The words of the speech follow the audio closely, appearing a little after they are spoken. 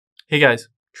Hey guys,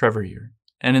 Trevor here.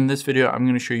 And in this video, I'm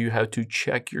going to show you how to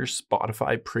check your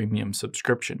Spotify premium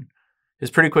subscription.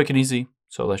 It's pretty quick and easy,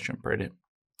 so let's jump right in.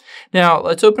 Now,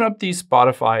 let's open up the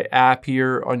Spotify app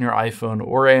here on your iPhone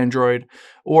or Android,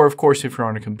 or of course, if you're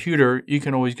on a computer, you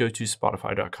can always go to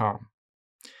spotify.com.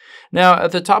 Now,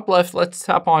 at the top left, let's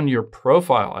tap on your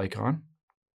profile icon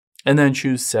and then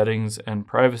choose Settings and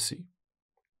Privacy.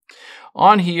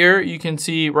 On here, you can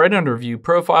see right under View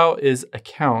Profile is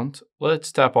Account. Let's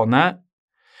tap on that.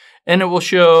 And it will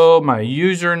show my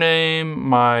username,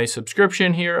 my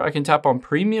subscription here. I can tap on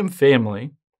Premium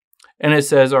Family. And it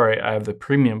says, all right, I have the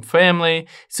Premium Family. It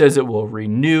says it will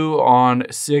renew on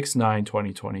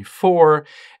 6/9/2024.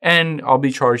 And I'll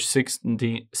be charged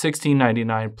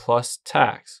 $16.99 plus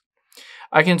tax.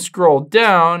 I can scroll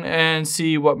down and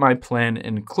see what my plan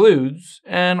includes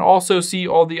and also see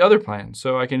all the other plans.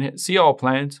 So I can hit see all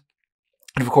plans.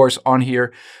 And of course, on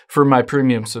here for my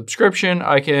premium subscription,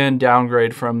 I can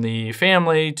downgrade from the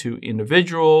family to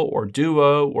individual or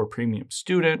duo or premium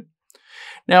student.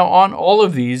 Now, on all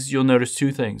of these, you'll notice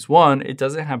two things. One, it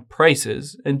doesn't have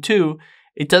prices. And two,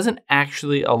 it doesn't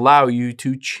actually allow you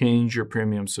to change your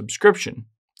premium subscription.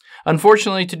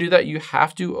 Unfortunately, to do that, you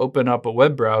have to open up a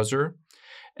web browser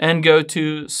and go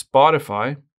to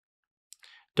Spotify.com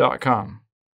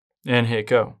and hit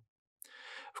go.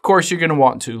 Of course, you're going to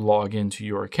want to log into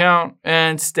your account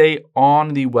and stay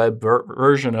on the web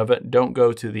version of it. Don't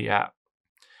go to the app.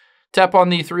 Tap on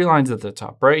the three lines at the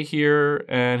top right here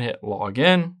and hit log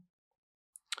in.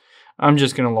 I'm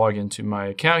just going to log into my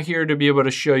account here to be able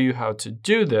to show you how to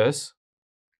do this.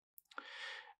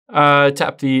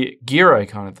 Tap the gear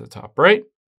icon at the top right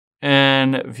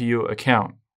and view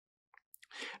account.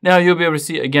 Now you'll be able to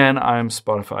see, again, I'm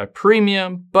Spotify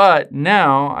Premium, but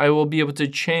now I will be able to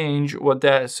change what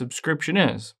that subscription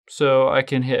is. So I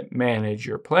can hit Manage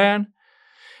Your Plan.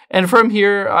 And from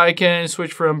here, I can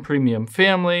switch from Premium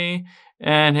Family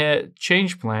and hit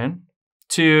Change Plan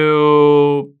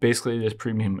to basically this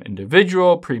Premium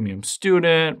Individual, Premium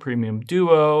Student, Premium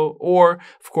Duo, or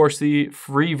of course the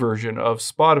free version of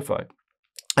Spotify.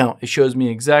 Now, it shows me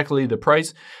exactly the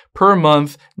price per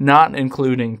month, not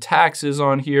including taxes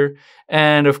on here.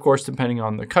 And of course, depending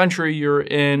on the country you're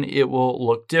in, it will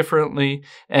look differently.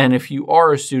 And if you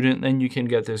are a student, then you can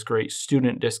get this great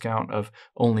student discount of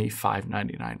only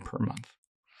 $5.99 per month.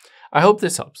 I hope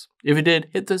this helps. If it did,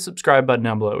 hit the subscribe button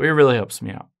down below. It really helps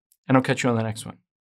me out. And I'll catch you on the next one.